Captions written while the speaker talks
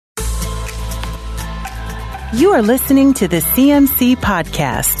You are listening to the CMC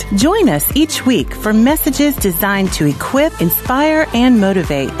Podcast. Join us each week for messages designed to equip, inspire, and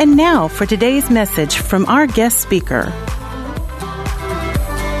motivate. And now for today's message from our guest speaker.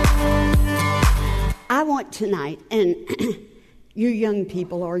 I want tonight, and you young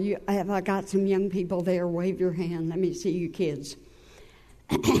people, have I got some young people there? Wave your hand. Let me see you kids.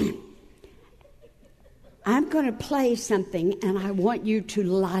 I'm going to play something, and I want you to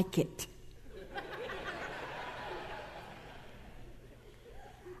like it.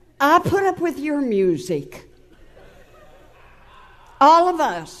 I put up with your music. All of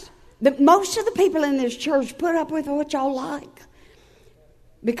us. Most of the people in this church put up with what y'all like.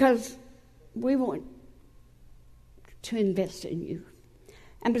 Because we want to invest in you.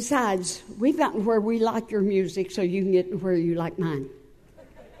 And besides, we've gotten where we like your music so you can get where you like mine.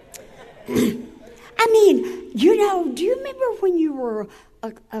 I mean, do you remember when you were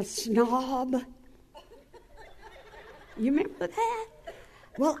a snob? You remember that?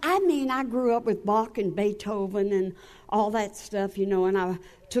 Well, I grew up with Bach and Beethoven and all that stuff, and I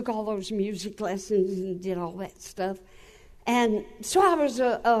took all those music lessons and did all that stuff. And so I was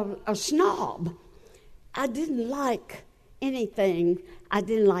a snob. I didn't like anything. I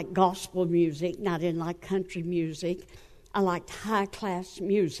didn't like gospel music, and I didn't like country music. I liked high-class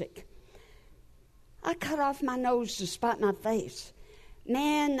music. I cut off my nose to spite my face.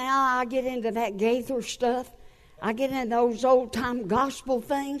 Man, now I get into that Gaither stuff. I get into those old-time gospel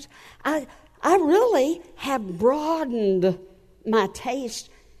things. I really have broadened my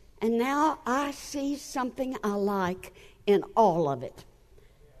taste, and now I see something I like in all of it.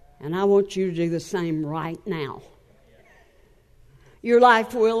 And I want you to do the same right now. Your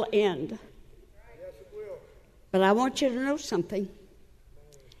life will end. But I want you to know something.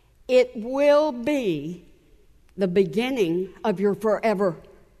 It will be the beginning of your forever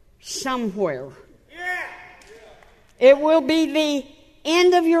somewhere. It will be the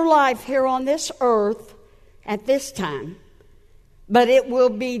end of your life here on this earth at this time, but it will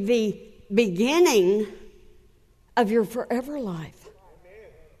be the beginning of your forever life.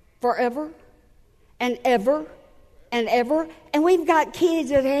 Forever and ever and ever. And we've got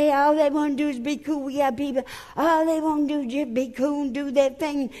kids that, hey, all they want to do is be cool. We got people, all they want to do is just be cool and do that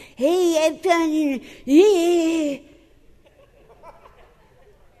thing. Hey, have fun. Yeah.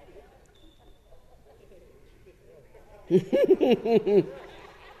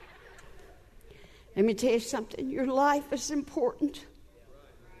 Let me tell you something. Your life is important.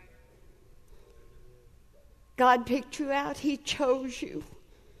 God picked you out. He chose you.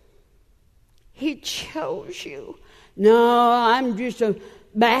 He chose you. No, I'm just a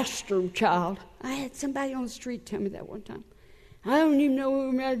bastard child. I had somebody on the street tell me that one time. I don't even know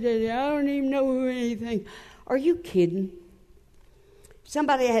who my daddy. I don't even know who anything. Are you kidding?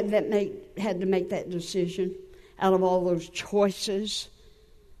 Somebody had to make that decision out of all those choices.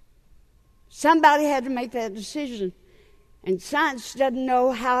 Somebody had to make that decision. And science doesn't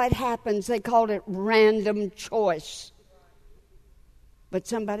know how it happens. They called it random choice. But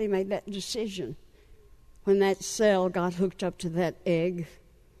somebody made that decision. When that cell got hooked up to that egg,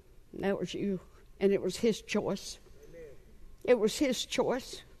 that was you. And it was his choice. Amen. It was his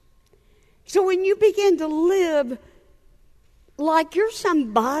choice. So when you begin to live like you're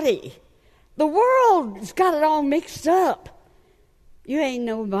somebody, the world's got it all mixed up. You ain't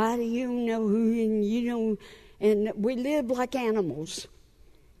nobody. You don't know who, and you don't. And we live like animals.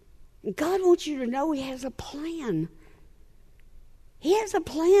 And God wants you to know He has a plan. He has a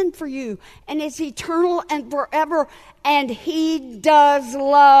plan for you, and it's eternal and forever, and He does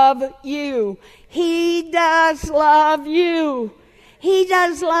love you. He does love you. He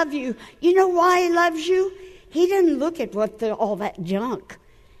does love you. You know why He loves you? He doesn't look at all that junk.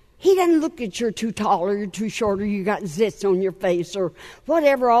 He doesn't look at you're too tall or you're too short or you got zits on your face or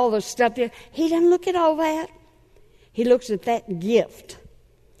whatever all the stuff is. He doesn't look at all that. He looks at that gift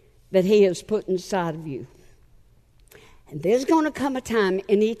that He has put inside of you. And there's going to come a time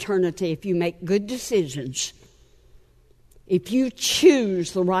in eternity, if you make good decisions, if you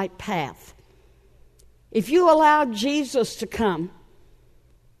choose the right path, if you allow Jesus to come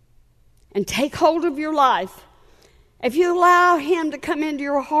and take hold of your life, if you allow Him to come into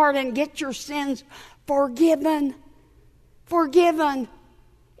your heart and get your sins forgiven,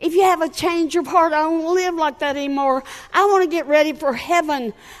 if you have a change of heart, I don't live like that anymore. I want to get ready for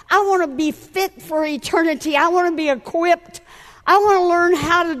heaven. I want to be fit for eternity. I want to be equipped. I want to learn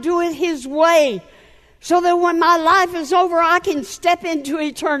how to do it His way, so that when my life is over, I can step into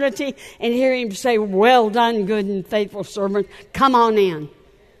eternity and hear Him say, well done, good and faithful servant. Come on in.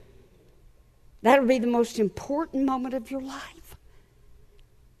 That'll be the most important moment of your life.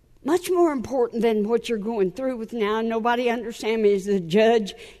 Much more important than what you're going through with now. Nobody understands me as the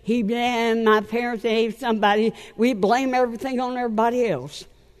judge. He blamed my parents, somebody. We blame everything on everybody else.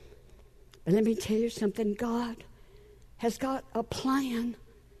 But let me tell you something. God has got a plan.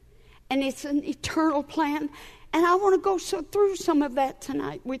 And it's an eternal plan. And I want to go through some of that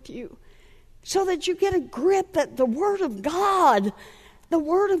tonight with you, so that you get a grip that the Word of God,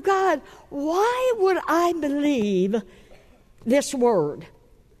 why would I believe this Word?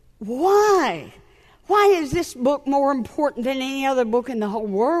 Why? Why is this book more important than any other book in the whole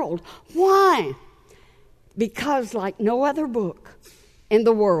world? Why? Because like no other book in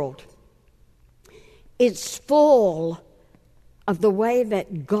the world, it's full of the way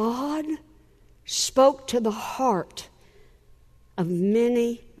that God spoke to the heart of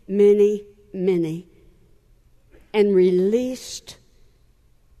many, many, many, and released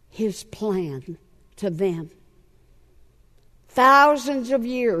His plan to them. Thousands of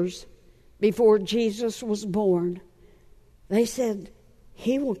years before Jesus was born, they said,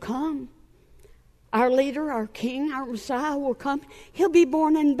 He will come. Our leader, our King, our Messiah will come. He'll be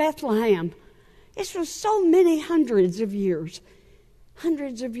born in Bethlehem. This was so many hundreds of years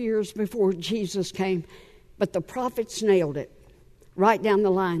before Jesus came. But the prophets nailed it right down the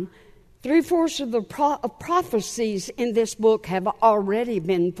line. 3/4 of the prophecies in this book have already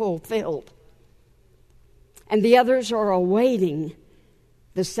been fulfilled. And the others are awaiting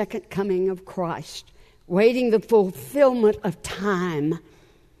the second coming of Christ, waiting the fulfillment of time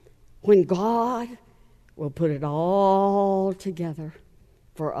when God will put it all together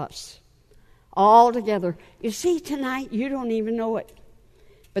for us. All together. You see, tonight you don't even know it.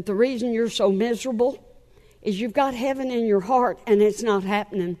 But the reason you're so miserable is you've got heaven in your heart and it's not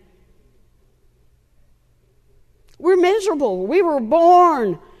happening. We're miserable. We were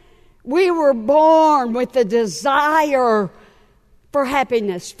born with the desire for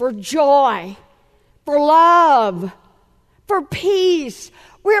happiness, for joy, for love, for peace.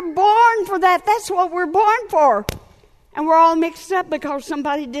 We're born for that. That's what we're born for. And we're all mixed up because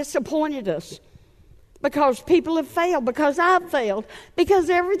somebody disappointed us. Because people have failed. Because I've failed. Because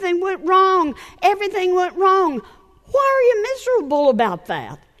everything went wrong. Everything went wrong. Why are you miserable about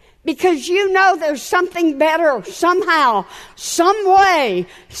that? Because you know there's something better. Somehow, some way,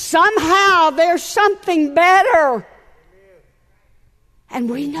 somehow there's something better. And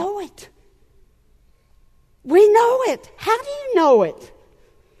we know it. We know it. How do you know it?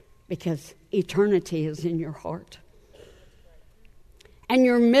 Because eternity is in your heart. And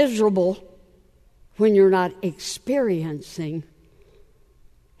you're miserable when you're not experiencing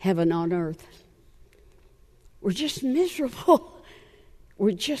heaven on earth. We're just miserable.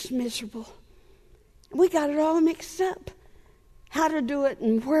 We're just miserable. We got it all mixed up. How to do it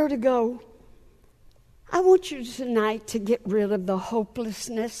and where to go. I want you tonight to get rid of the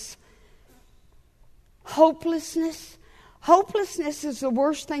hopelessness. Hopelessness. Hopelessness is the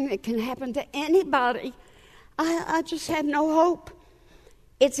worst thing that can happen to anybody. I just have no hope.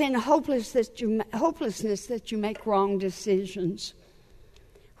 It's in hopelessness that you make wrong decisions.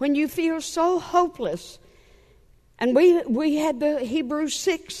 When you feel so hopeless, and we had the Hebrews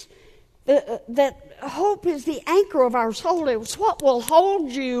 6, that hope is the anchor of our soul. It's what will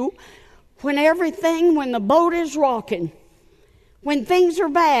hold you when the boat is rocking, when things are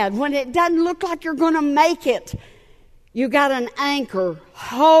bad, when it doesn't look like you're going to make it. You got an anchor.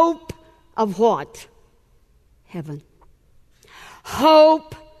 Hope of what? Heaven.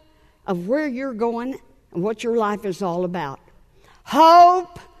 Hope of where you're going and what your life is all about.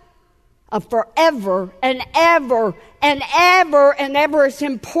 Hope of forever and ever and ever and ever. It's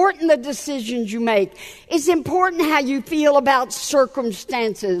important the decisions you make. It's important how you feel about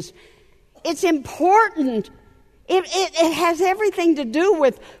circumstances. It's important. It has everything to do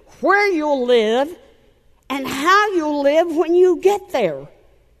with where you'll live and how you'll live when you get there.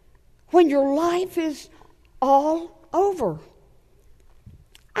 When your life is all over.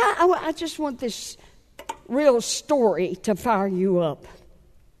 I just want this real story to fire you up.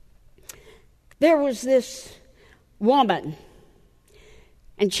 There was this woman,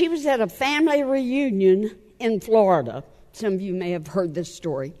 and she was at a family reunion in Florida. Some of you may have heard this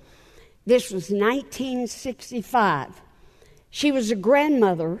story. This was 1965. She was a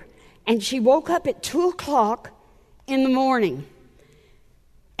grandmother, and she woke up at 2 o'clock in the morning,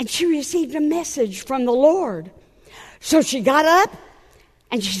 and she received a message from the Lord. So she got up,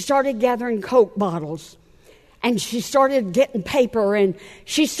 and she started gathering Coke bottles. And she started getting paper, and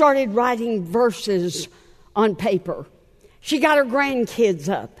she started writing verses on paper. She got her grandkids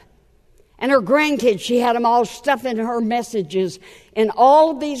up. And her grandkids, she had them all stuffing her messages in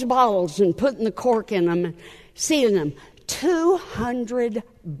all of these bottles and putting the cork in them and sealing them. 200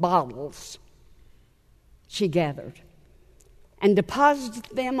 bottles she gathered and deposited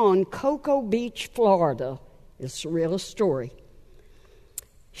them on Cocoa Beach, Florida. It's a real story.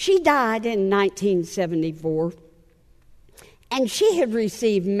 She died in 1974, and she had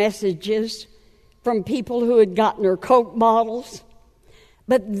received messages from people who had gotten her Coke bottles.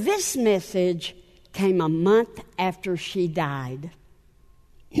 But this message came a month after she died.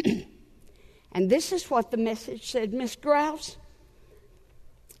 And this is what the message said. Miss Grouse,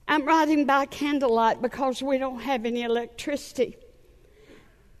 I'm writing by candlelight because we don't have any electricity.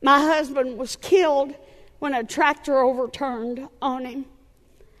 My husband was killed when a tractor overturned on him.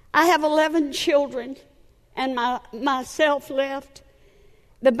 I have 11 children and myself left.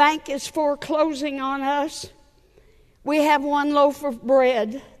 The bank is foreclosing on us. We have one loaf of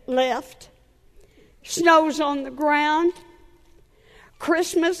bread left. Snow's on the ground.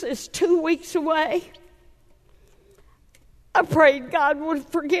 Christmas is 2 weeks away. I prayed God would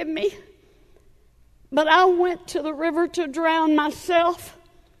forgive me, but I went to the river to drown myself.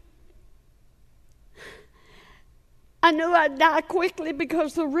 I knew I'd die quickly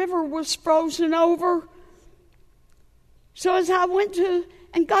because the river was frozen over. So as I went to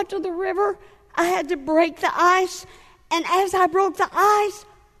and got to the river, I had to break the ice. And as I broke the ice,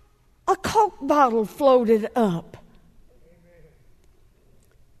 a Coke bottle floated up.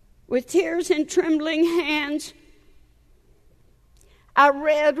 With tears and trembling hands, I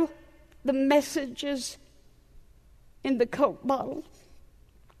read the messages in the Coke bottle.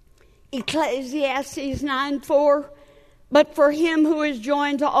 Ecclesiastes 9:4, but for him who is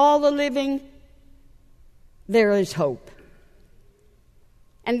joined to all the living, there is hope.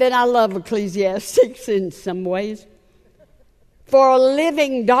 And then I love Ecclesiastes in some ways. For a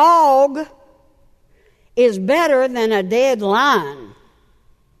living dog is better than a dead lion.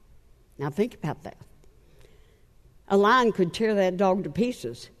 Now think about that. A lion could tear that dog to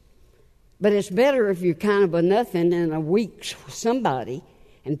pieces. But it's better if you're kind of a nothing and a weak somebody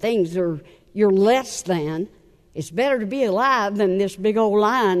and you're less than. It's better to be alive than this big old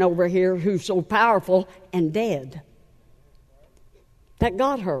lion over here who's so powerful and dead. That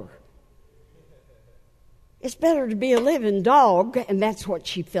got her. It's better to be a living dog, and that's what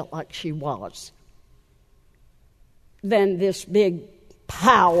she felt like she was, than this big,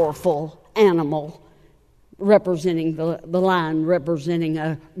 powerful animal representing the lion, representing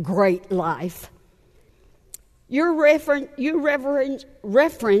a great life. You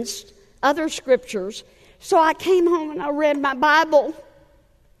referenced other scriptures, so I came home and I read my Bible.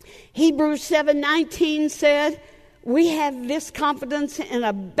 Hebrews 7:19 said, we have this confidence in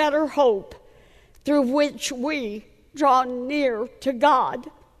a better hope through which we draw near to God.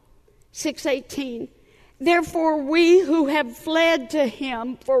 6:18, therefore we who have fled to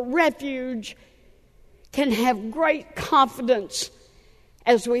him for refuge can have great confidence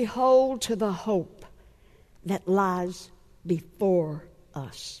as we hold to the hope that lies before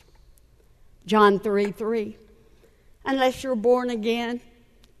us. John 3:3, unless you're born again,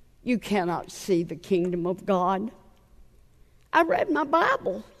 you cannot see the kingdom of God. I read my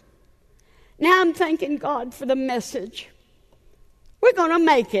Bible. Now I'm thanking God for the message. We're going to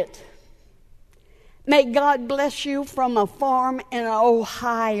make it. May God bless you from a farm in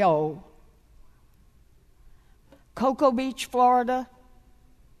Ohio. Cocoa Beach, Florida.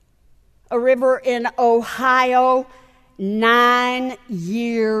 A river in Ohio 9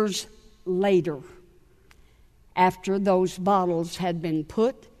 years later, after those bottles had been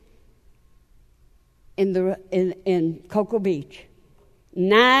put in Cocoa Beach.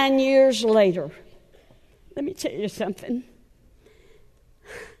 9 years later. Let me tell you something.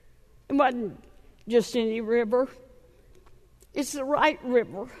 It wasn't just any river. It's the right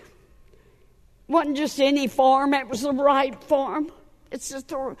river. It wasn't just any farm. It was the right farm. It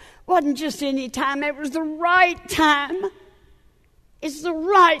wasn't just any time. It was the right time. It's the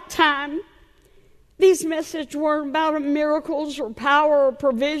right time. These messages weren't about miracles or power or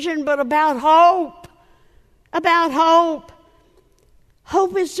provision, but about hope. About hope.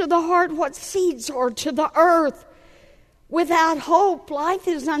 Hope is to the heart what seeds are to the earth. Without hope, life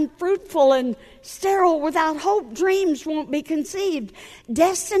is unfruitful and sterile. Without hope, dreams won't be conceived.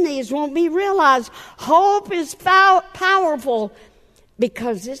 Destinies won't be realized. Hope is powerful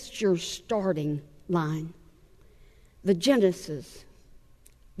because it's your starting line. The Genesis,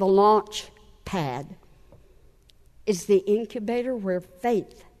 the launch pad, is the incubator where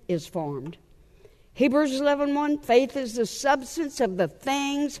faith is formed. Hebrews 11:1, faith is the substance of the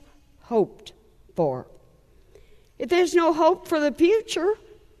things hoped for. If there's no hope for the future,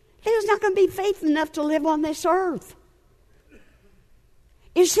 there's not going to be faith enough to live on this earth.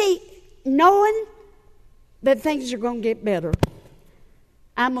 You see, knowing that things are going to get better.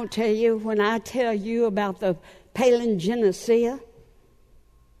 I'm going to tell you, when I tell you about the palingenesia,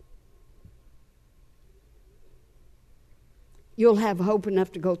 you'll have hope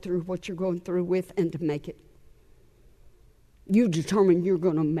enough to go through what you're going through with and to make it. You determine you're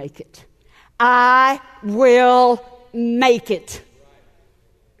going to make it. I will make it.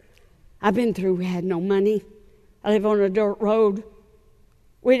 I've been through, we had no money. I live on a dirt road.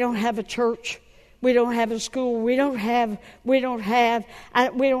 We don't have a church. We don't have a school. We don't have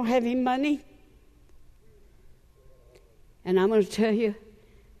any money. And I'm going to tell you,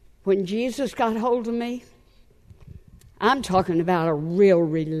 when Jesus got hold of me, I'm talking about a real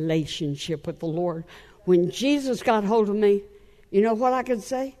relationship with the Lord. When Jesus got hold of me, you know what I could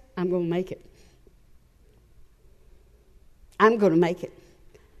say? I'm going to make it. I'm going to make it.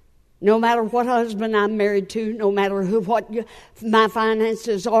 No matter what husband I'm married to, no matter what my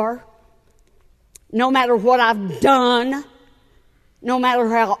finances are, no matter what I've done, no matter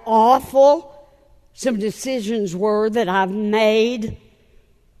how awful some decisions were that I've made,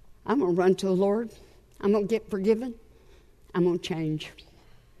 I'm going to run to the Lord. I'm going to get forgiven. I'm going to change.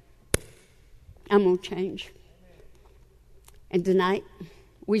 I'm going to change. And tonight,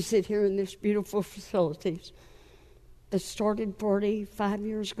 we sit here in this beautiful facilities that started 45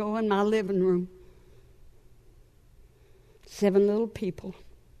 years ago in my living room. 7 little people.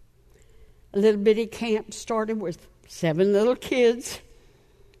 A little bitty camp started with 7 little kids.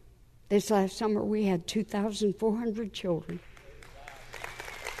 This last summer, we had 2,400 children.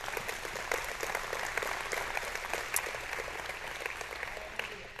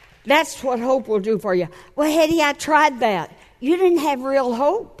 That's what hope will do for you. Well, Hettie, I tried that. You didn't have real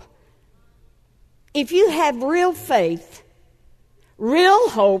hope. If you have real faith, real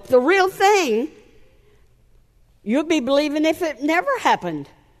hope, the real thing, you'll be believing if it never happened.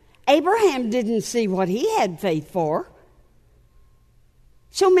 Abraham didn't see what he had faith for.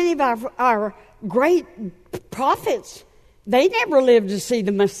 So many of our great prophets, they never lived to see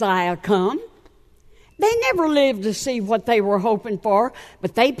the Messiah come. They never lived to see what they were hoping for,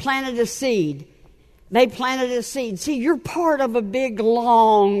 but they planted a seed. They planted a seed. See, you're part of a big,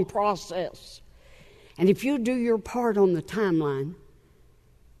 long process. And if you do your part on the timeline,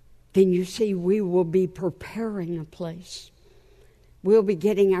 then you see we will be preparing a place. We'll be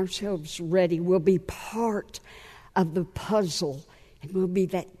getting ourselves ready. We'll be part of the puzzle. And we'll be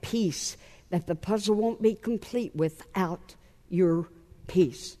that piece that the puzzle won't be complete without your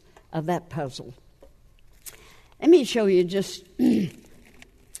piece of that puzzle. Let me show you just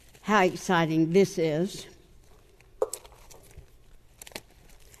how exciting this is.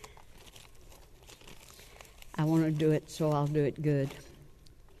 I want to do it, so I'll do it good.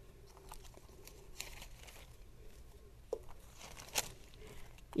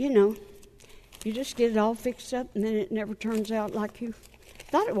 You know, you just get it all fixed up, and then it never turns out like you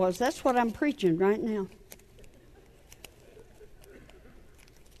thought it was. That's what I'm preaching right now.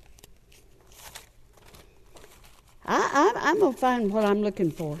 I'm going to find what I'm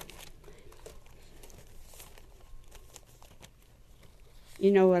looking for.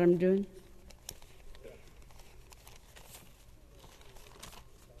 You know what I'm doing?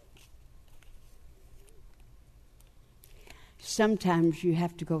 Sometimes you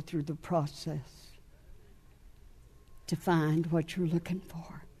have to go through the process to find what you're looking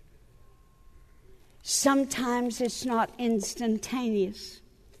for. Sometimes it's not instantaneous.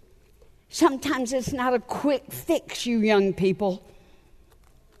 Sometimes it's not a quick fix, you young people.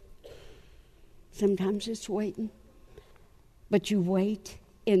 Sometimes it's waiting. But you wait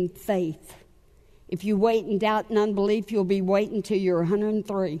in faith. If you wait in doubt and unbelief, you'll be waiting till you're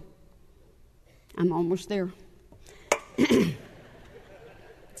 103. I'm almost there.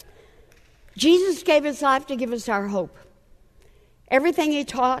 Jesus gave his life to give us our hope. Everything he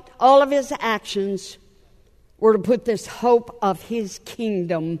taught, all of his actions were to put this hope of his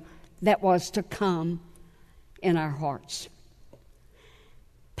kingdom that was to come in our hearts.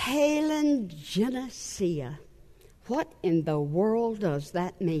 Palingenesia. What in the world does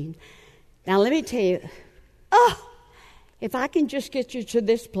that mean? Now let me tell you, if I can just get you to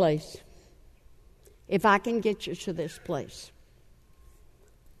this place,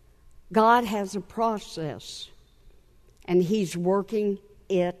 God has a process, and he's working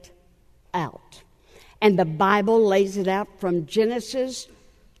it out. And the Bible lays it out from Genesis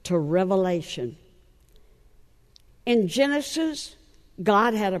to Revelation. In Genesis,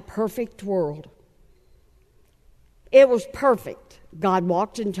 God had a perfect world. It was perfect. God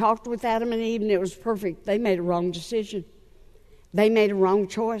walked and talked with Adam and Eve, and it was perfect. They made a wrong decision. They made a wrong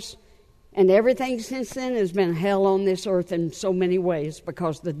choice. And everything since then has been hell on this earth in so many ways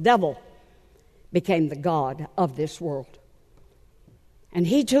because the devil became the god of this world. And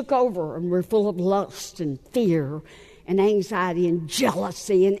he took over, and we're full of lust and fear and anxiety and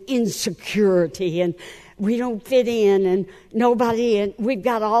jealousy and insecurity, and we don't fit in, and nobody, and we've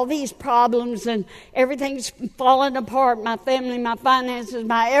got all these problems, and everything's falling apart. My family, my finances,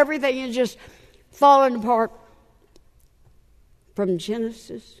 my everything is just falling apart. From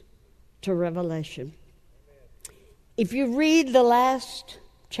Genesis to Revelation. If you read the last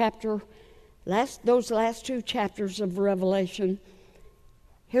chapter, those last 2 chapters of Revelation,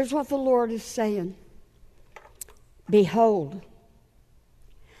 here's what the Lord is saying. Behold,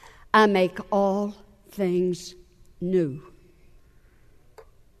 I make all things new.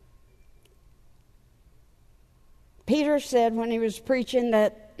 Peter said when he was preaching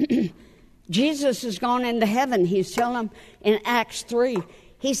that Jesus has gone into heaven. He's telling them in Acts 3.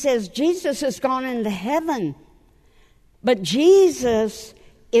 He says, Jesus has gone into heaven. But Jesus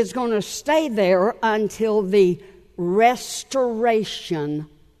is going to stay there until the restoration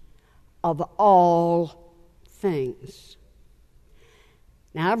of all things.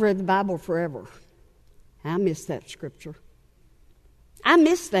 Now, I've read the Bible forever. I miss that scripture. I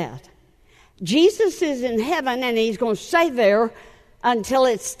miss that. Jesus is in heaven, and he's going to stay there until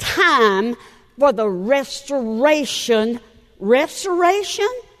it's time for the restoration.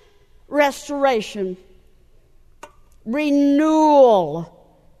 Renewal.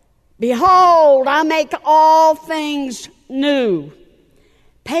 Behold, I make all things new.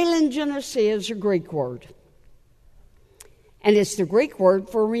 Palingenesia is a Greek word. And it's the Greek word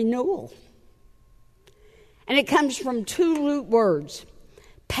for renewal. And it comes from 2 root words.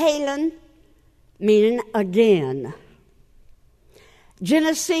 Palin, meaning again.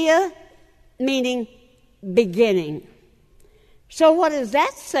 Genesia, meaning beginning. So what is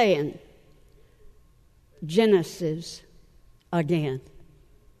that saying? Genesis again.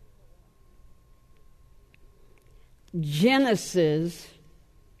 Genesis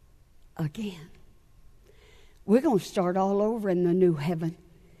again. We're going to start all over in the new heaven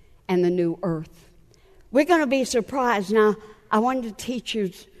and the new earth. We're going to be surprised. Now, I wanted to teach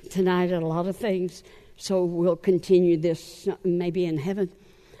you tonight a lot of things, so we'll continue this maybe in heaven.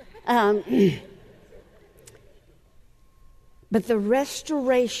 But the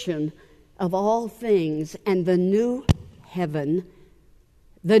restoration of all things and the new heaven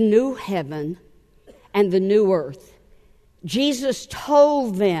and the new earth. Jesus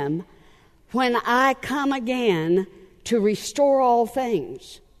told them, when I come again to restore all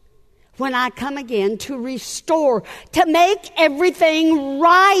things, when I come again to restore, to make everything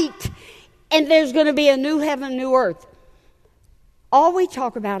right, and there's going to be a new heaven, new earth. All we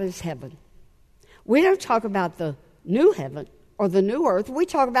talk about is heaven. We don't talk about the new heaven or the new earth. We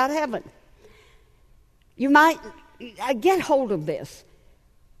talk about heaven. You might get hold of this.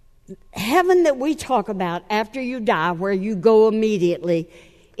 Heaven that we talk about after you die, where you go immediately,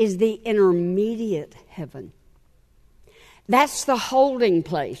 is the intermediate heaven. That's the holding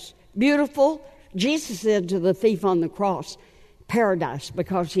place. Beautiful. Jesus said to the thief on the cross, paradise,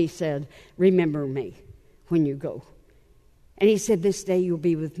 because he said, remember me when you go. And he said, this day you'll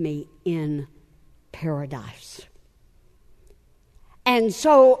be with me in paradise. And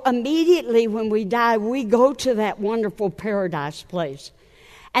so immediately when we die, we go to that wonderful paradise place.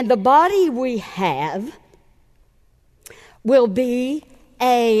 And the body we have will be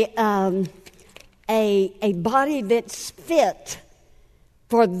a body that's fit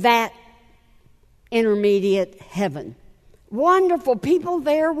for that intermediate heaven. Wonderful people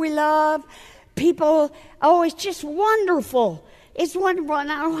there we love. People, it's just wonderful. It's wonderful,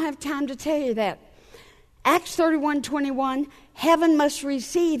 and I don't have time to tell you that. Acts 31:21, heaven must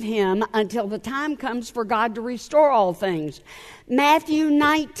receive him until the time comes for God to restore all things. Matthew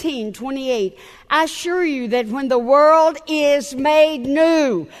 19:28, I assure you that when the world is made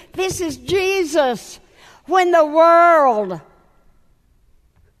new, this is Jesus, when the world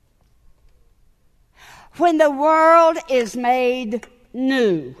is made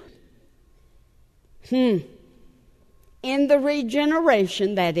new, in the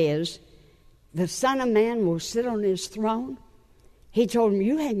regeneration, that is, the Son of Man will sit on his throne. He told him,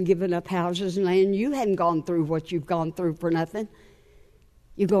 you hadn't given up houses and land. You hadn't gone through what you've gone through for nothing.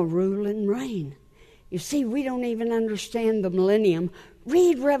 You're going to rule and reign. You see, we don't even understand the millennium.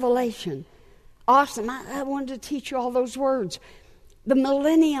 Read Revelation. Awesome. I wanted to teach you all those words. The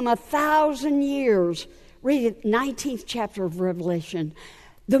millennium, 1,000 years. Read it, 19th chapter of Revelation.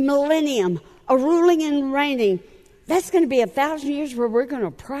 The millennium, a ruling and reigning. That's going to be 1,000 years where we're going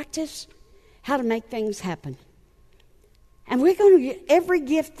to practice how to make things happen. And we're going to get every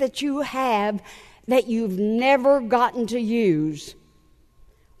gift that you have that you've never gotten to use.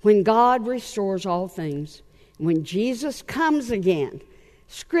 when God restores all things, when Jesus comes again,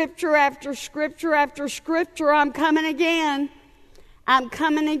 Scripture after Scripture after Scripture, I'm coming again. I'm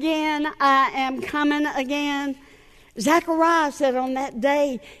coming again. I am coming again. Zechariah said on that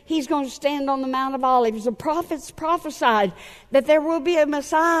day, he's going to stand on the Mount of Olives. The prophets prophesied that there will be a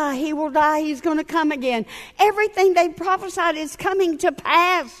Messiah. He will die. He's going to come again. Everything they prophesied is coming to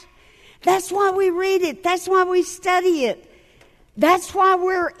pass. That's why we read it. That's why we study it. That's why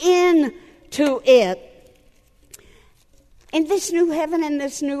we're into it. And this new heaven and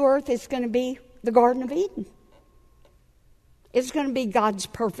this new earth is going to be the Garden of Eden. It's going to be God's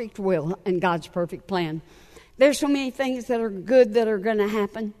perfect will and God's perfect plan. There's so many things that are good that are going to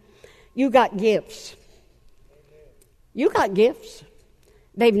happen. You got gifts. You got gifts.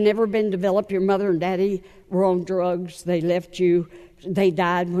 They've never been developed. Your mother and daddy were on drugs. They left you. They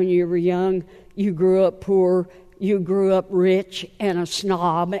died when you were young. You grew up poor. You grew up rich and a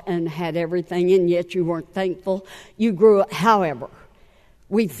snob and had everything, and yet you weren't thankful. You grew up, however,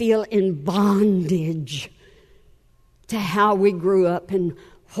 we feel in bondage to how we grew up and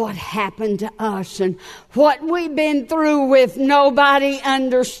what happened to us and what we've been through with nobody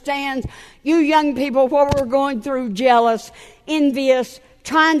understands. You young people, what we're going through, jealous, envious,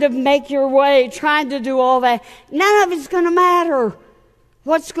 trying to make your way, trying to do all that. None of it's going to matter.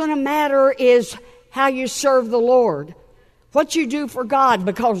 What's going to matter is how you serve the Lord, what you do for God,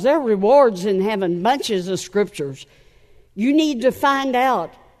 because there are rewards in heaven, bunches of scriptures. You need to find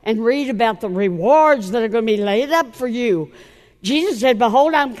out and read about the rewards that are going to be laid up for you. Jesus said,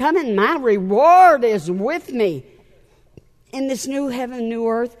 behold, I'm coming. My reward is with me. In this new heaven, new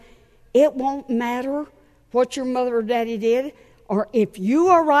earth, it won't matter what your mother or daddy did, or if you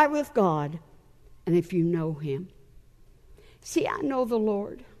are right with God and if you know Him. See, I know the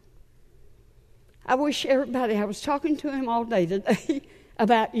Lord. I wish everybody, I was talking to him all day today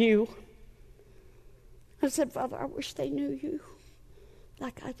about you. I said, Father, I wish they knew you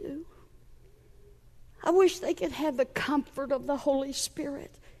like I do. I wish they could have the comfort of the Holy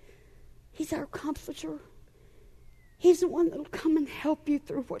Spirit. He's our comforter. He's the one that will come and help you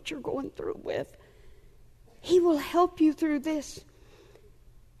through what you're going through with. He will help you through this.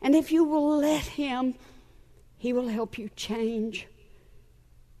 And if you will let Him, He will help you change.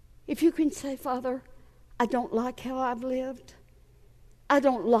 If you can say, Father, I don't like how I've lived. I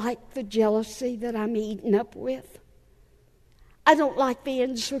don't like the jealousy that I'm eaten up with. I don't like the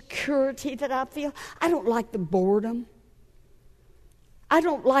insecurity that I feel. I don't like the boredom. I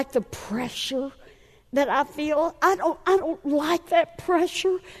don't like the pressure that I feel. I don't like that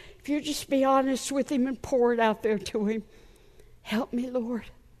pressure. If you just be honest with Him and pour it out there to Him. Help me, Lord.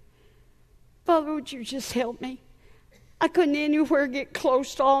 Father, would you just help me? I couldn't anywhere get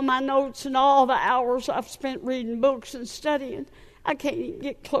close to all my notes and all the hours I've spent reading books and studying. I can't even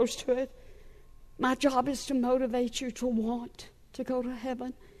get close to it. My job is to motivate you to want to go to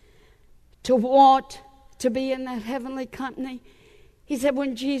heaven, to want to be in that heavenly company. He said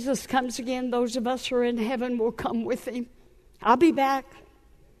when Jesus comes again, those of us who are in heaven will come with Him. I'll be back.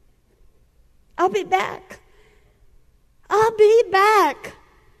 I'll be back. I'll be back.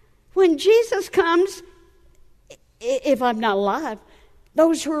 When Jesus comes, if I'm not alive,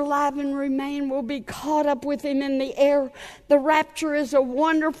 those who are alive and remain will be caught up with Him in the air. The rapture is a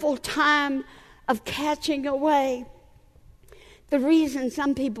wonderful time of catching away. The reason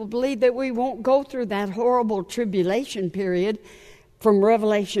some people believe that we won't go through that horrible tribulation period from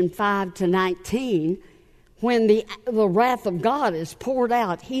Revelation 5 to 19, when the wrath of God is poured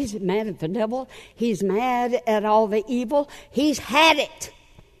out. He's mad at the devil. He's mad at all the evil. He's had it.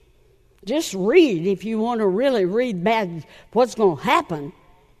 Just read if you want to really read bad what's going to happen.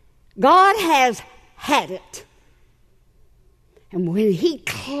 God has had it. And when He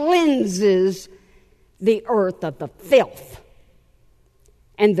cleanses the earth of the filth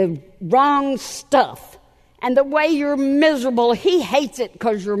and the wrong stuff and the way you're miserable, He hates it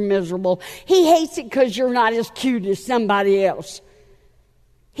because you're miserable. He hates it because you're not as cute as somebody else.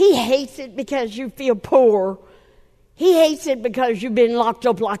 He hates it because you feel poor. He hates it because you've been locked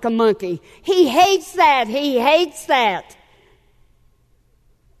up like a monkey. He hates that. He hates that.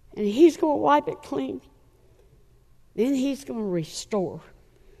 And He's going to wipe it clean. Then He's going to restore.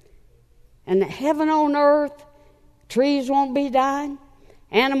 And the heaven on earth, trees won't be dying.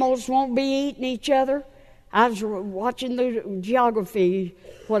 Animals won't be eating each other. I was watching the geography,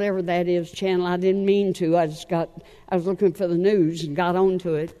 whatever that is, channel. I didn't mean to. I was looking for the news and got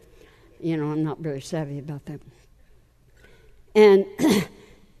onto it. You know, I'm not very savvy about that. And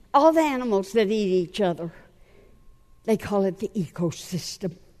all the animals that eat each other, they call it the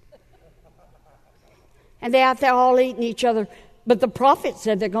ecosystem. And they're out there all eating each other. But the prophet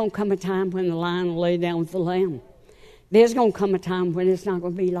said there's going to come a time when the lion will lay down with the lamb. There's going to come a time when it's not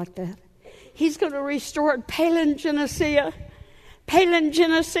going to be like that. He's going to restore palingenesia.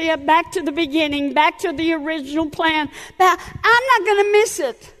 Palingenesia, back to the beginning, back to the original plan. I'm not going to miss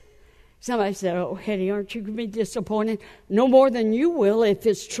it. Somebody said, oh, Hettie, aren't you going to be disappointed? No more than you will if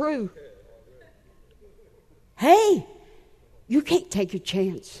it's true. Hey, you can't take a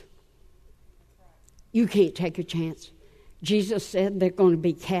chance. You can't take a chance. Jesus said they're going to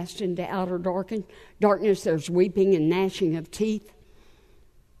be cast into outer darkness. There's weeping and gnashing of teeth.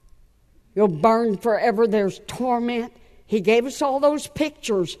 You'll burn forever. There's torment. He gave us all those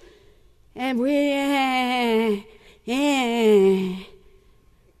pictures. And yeah.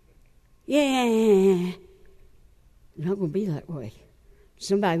 Not going to be that way.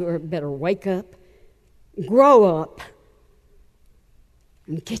 Somebody better wake up, grow up,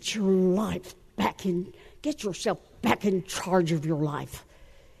 and get your life back in, get yourself back in charge of your life.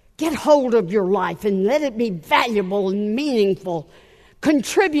 Get hold of your life and let it be valuable and meaningful.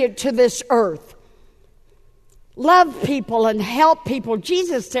 Contribute to this earth. Love people and help people.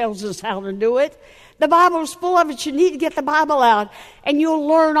 Jesus tells us how to do it. The Bible's full of it. You need to get the Bible out, and you'll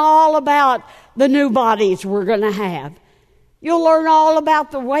learn all about the new bodies we're going to have. You'll learn all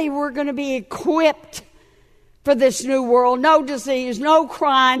about the way we're going to be equipped for this new world. No disease, no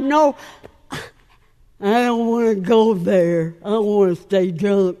crime, no... I don't want to go there. I don't want to stay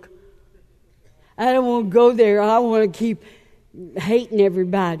drunk. I don't want to go there. I want to keep hating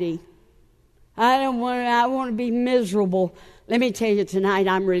everybody. I want to be miserable. Let me tell you tonight,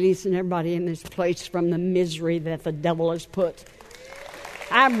 I'm releasing everybody in this place from the misery that the devil has put.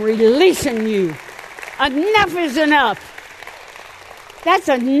 I'm releasing you. Enough is enough. That's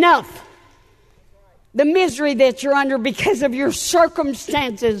enough. The misery that you're under because of your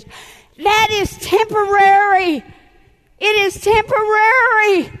circumstances, that is temporary. It is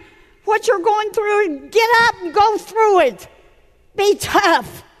temporary. What you're going through, get up and go through it. Be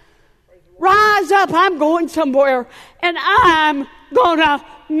tough. Rise up. I'm going somewhere, and I'm going to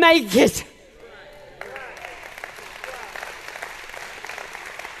make it.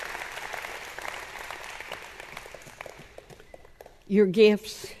 Your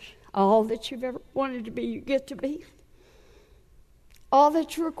gifts, all that you've ever wanted to be, you get to be. All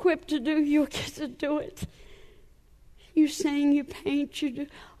that you're equipped to do, you'll get to do it. You sing, you paint, you do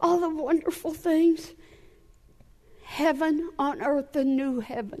all the wonderful things. Heaven on earth, the new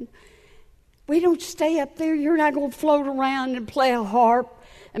heaven. We don't stay up there. You're not going to float around and play a harp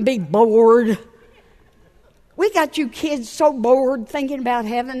and be bored. We got you kids so bored thinking about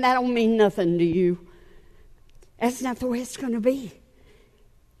heaven, that don't mean nothing to you. That's not the way it's going to be.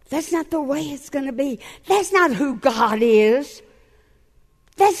 That's not the way it's going to be. That's not who God is.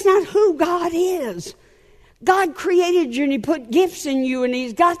 That's not who God is. God created you and He put gifts in you and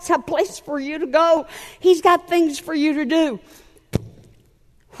He's got some place for you to go. He's got things for you to do.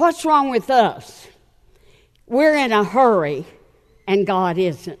 What's wrong with us? We're in a hurry and God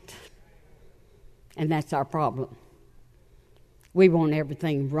isn't. And that's our problem. We want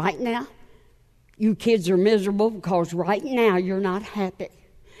everything right now. You kids are miserable because right now you're not happy.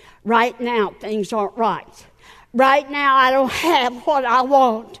 Right now things aren't right. Right now I don't have what I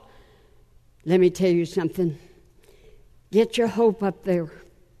want. Let me tell you something. Get your hope up there.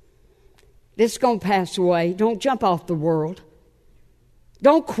 This is going to pass away. Don't jump off the world.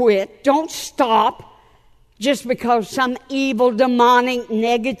 Don't quit. Don't stop just because some evil, demonic,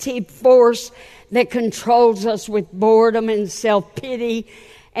 negative force that controls us with boredom and self-pity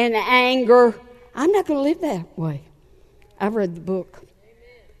and anger. I'm not going to live that way. I've read the book.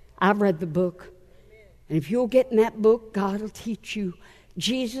 I've read the book. And if you'll get in that book, God will teach you.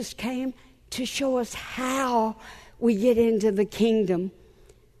 Jesus came to show us how we get into the kingdom.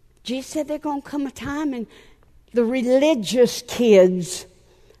 Jesus said there's going to come a time and the religious kids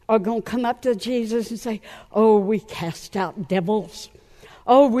are going to come up to Jesus and say, oh, we cast out devils.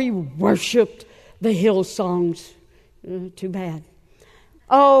 Oh, we worshiped the hill songs. Too bad.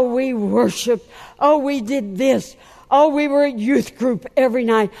 Oh, we worshiped. Oh, we did this. Oh, we were at youth group every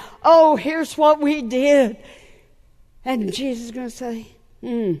night. Oh, here's what we did. And Jesus is going to say,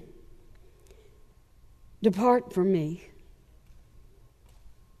 depart from me.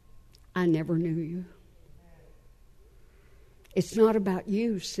 I never knew you. It's not about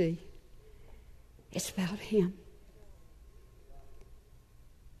you, see. It's about Him.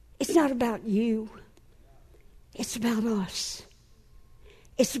 It's not about you. It's about us.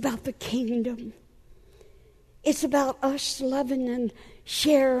 It's about the kingdom. It's about us loving and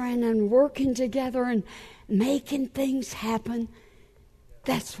sharing and working together and making things happen.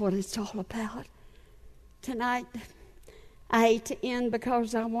 That's what it's all about. Tonight, I hate to end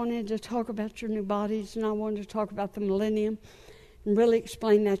because I wanted to talk about your new bodies, and I wanted to talk about the millennium and really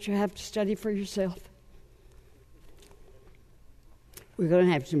explain that. You have to study for yourself. We're going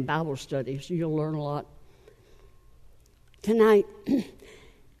to have some Bible studies. You'll learn a lot. Tonight,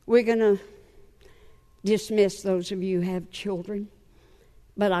 we're going to dismiss those of you who have children.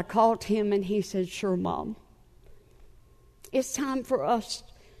 But I called him and he said, "Sure, Mom." It's time for us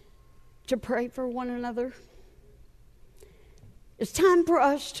to pray for one another. It's time for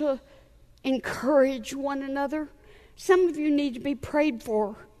us to encourage one another. Some of you need to be prayed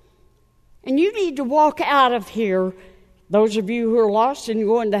for. And you need to walk out of here. Those of you who are lost and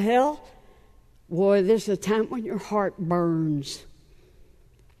going to hell, boy, this is a time when your heart burns.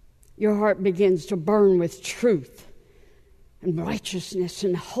 Your heart begins to burn with truth and righteousness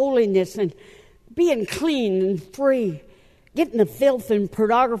and holiness and being clean and free. Getting the filth and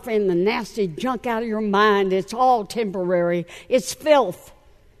pornography and the nasty junk out of your mind. It's all temporary. It's filth.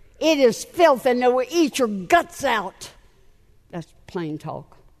 It is filth, and they will eat your guts out. That's plain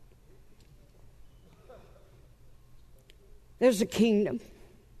talk. There's a kingdom,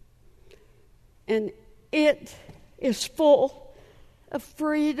 and it is full of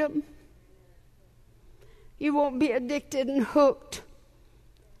freedom. You won't be addicted and hooked.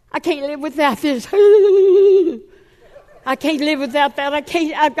 I can't live without this. I can't live without that.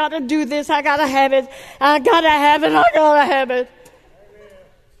 I've got to do this. I got to have it. I got to have it. I got to have it.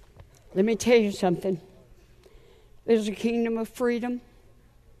 Let me tell you something. There's a kingdom of freedom,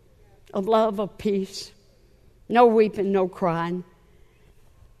 of love, of peace. No weeping, no crying.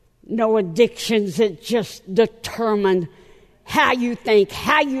 No addictions that just determine how you think,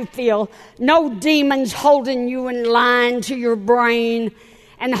 how you feel. No demons holding you in line to your brain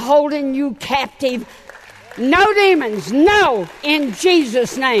and holding you captive. No demons, no, in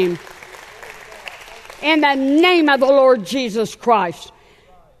Jesus' name. In the name of the Lord Jesus Christ.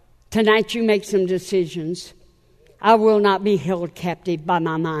 Tonight you make some decisions. I will not be held captive by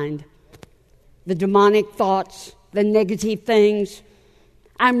my mind. The demonic thoughts, the negative things.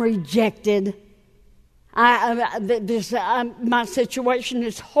 I'm rejected. My situation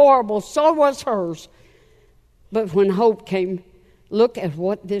is horrible. So was hers. But when hope came, look at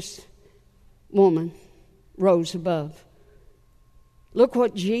what this woman rose above. Look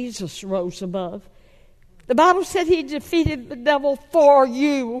what Jesus rose above. The Bible said he defeated the devil for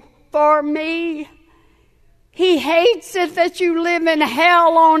you, for me. He hates it that you live in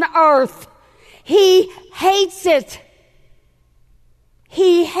hell on earth. He hates it.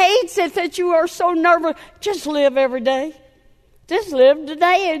 He hates it that you are so nervous. Just live every day. Just live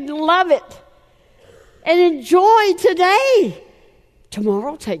today and love it. And enjoy today.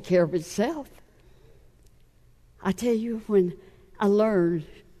 Tomorrow will take care of itself. I tell you, when I learned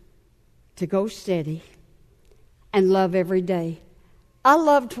to go steady and love every day. I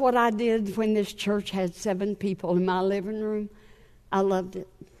loved what I did when this church had 7 people in my living room. I loved it.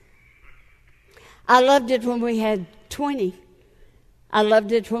 I loved it when we had 20. I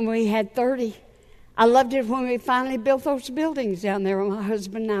loved it when we had 30. I loved it when we finally built those buildings down there. My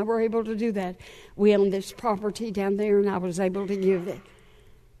husband and I were able to do that. We owned this property down there, and I was able to give it.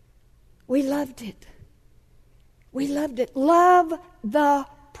 We loved it. We loved it. Love the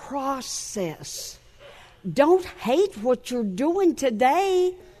process. Don't hate what you're doing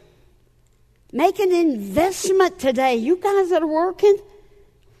today. Make an investment today. You guys that are working,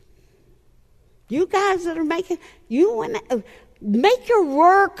 you guys that are making, you want to make your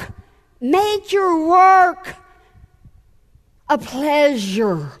work a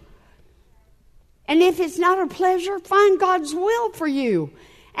pleasure. And if it's not a pleasure, find God's will for you.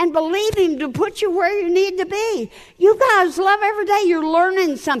 And believe Him to put you where you need to be. You guys love every day. You're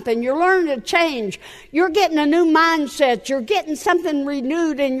learning something. You're learning to change. You're getting a new mindset. You're getting something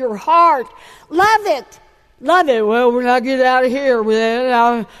renewed in your heart. Love it. Love it. Well, when I get out of here with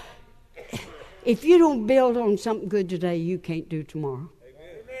it, if you don't build on something good today, you can't do tomorrow.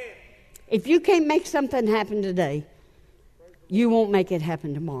 Amen. If you can't make something happen today, you won't make it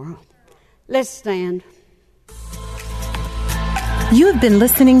happen tomorrow. Let's stand. You have been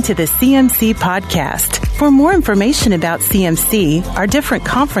listening to the CMC podcast. For more information about CMC, our different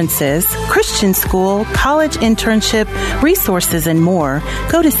conferences, Christian school, college internship, resources, and more,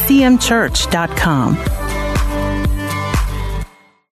 go to cmchurch.com.